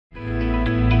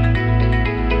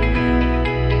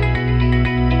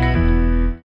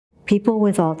People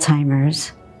with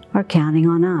Alzheimer's are counting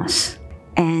on us,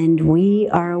 and we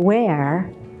are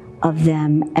aware of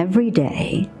them every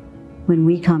day when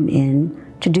we come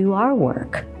in to do our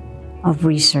work of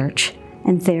research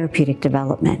and therapeutic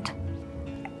development.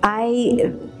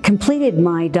 I completed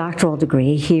my doctoral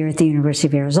degree here at the University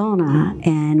of Arizona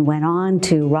and went on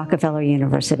to Rockefeller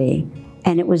University,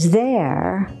 and it was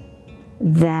there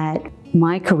that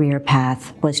my career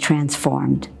path was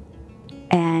transformed.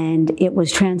 And it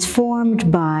was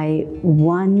transformed by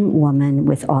one woman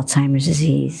with Alzheimer's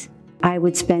disease. I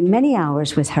would spend many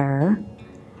hours with her,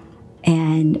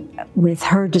 and with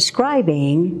her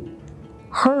describing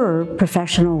her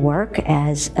professional work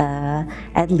as an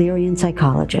Adlerian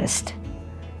psychologist.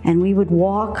 And we would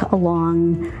walk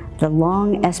along the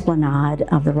long esplanade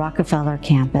of the Rockefeller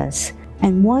campus.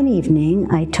 And one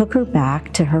evening, I took her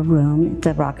back to her room at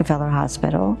the Rockefeller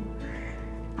Hospital.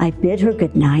 I bid her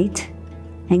good night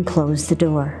and closed the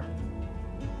door.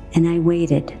 And I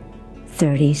waited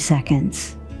 30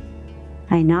 seconds.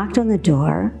 I knocked on the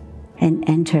door and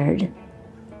entered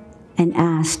and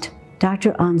asked,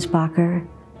 "Dr. Ansbacher,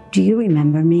 do you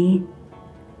remember me?"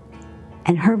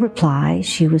 And her reply,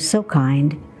 she was so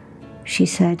kind, she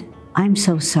said, "I'm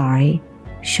so sorry,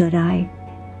 should I?"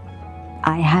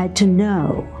 I had to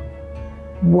know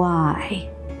why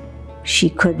she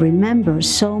could remember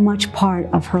so much part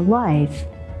of her life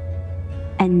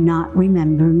and not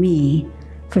remember me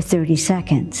for 30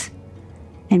 seconds.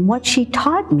 And what she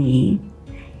taught me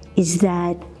is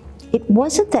that it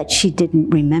wasn't that she didn't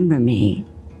remember me,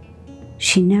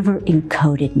 she never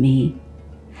encoded me.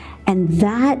 And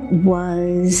that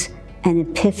was an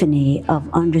epiphany of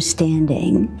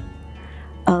understanding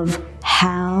of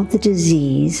how the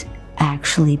disease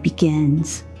actually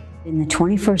begins. In the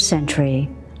 21st century,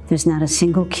 there's not a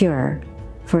single cure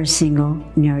for a single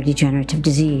neurodegenerative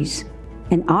disease.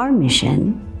 And our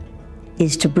mission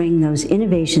is to bring those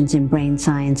innovations in brain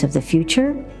science of the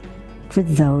future for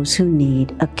those who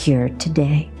need a cure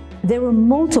today. There were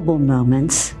multiple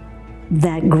moments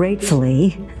that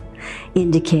gratefully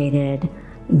indicated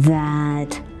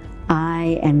that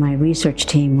I and my research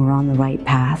team were on the right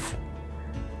path.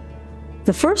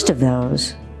 The first of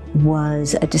those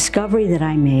was a discovery that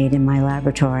I made in my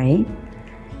laboratory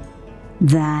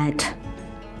that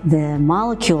the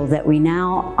molecule that we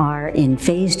now are in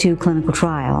phase 2 clinical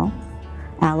trial,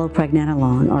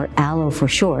 allopregnenolone, or allo for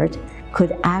short,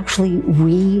 could actually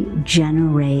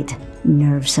regenerate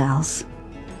nerve cells.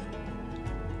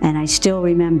 And I still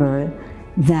remember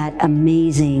that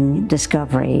amazing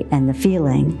discovery and the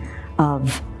feeling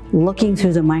of looking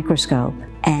through the microscope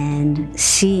and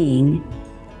seeing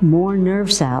more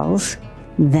nerve cells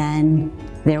than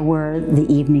there were the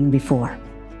evening before.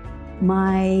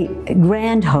 My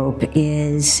grand hope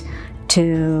is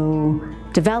to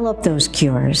develop those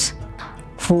cures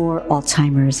for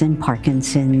Alzheimer's and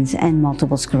Parkinson's and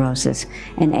multiple sclerosis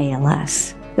and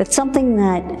ALS. That's something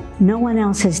that no one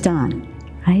else has done,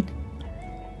 right?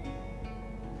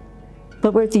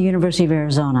 But we're at the University of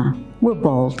Arizona. We're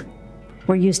bold.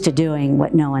 We're used to doing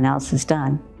what no one else has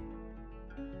done.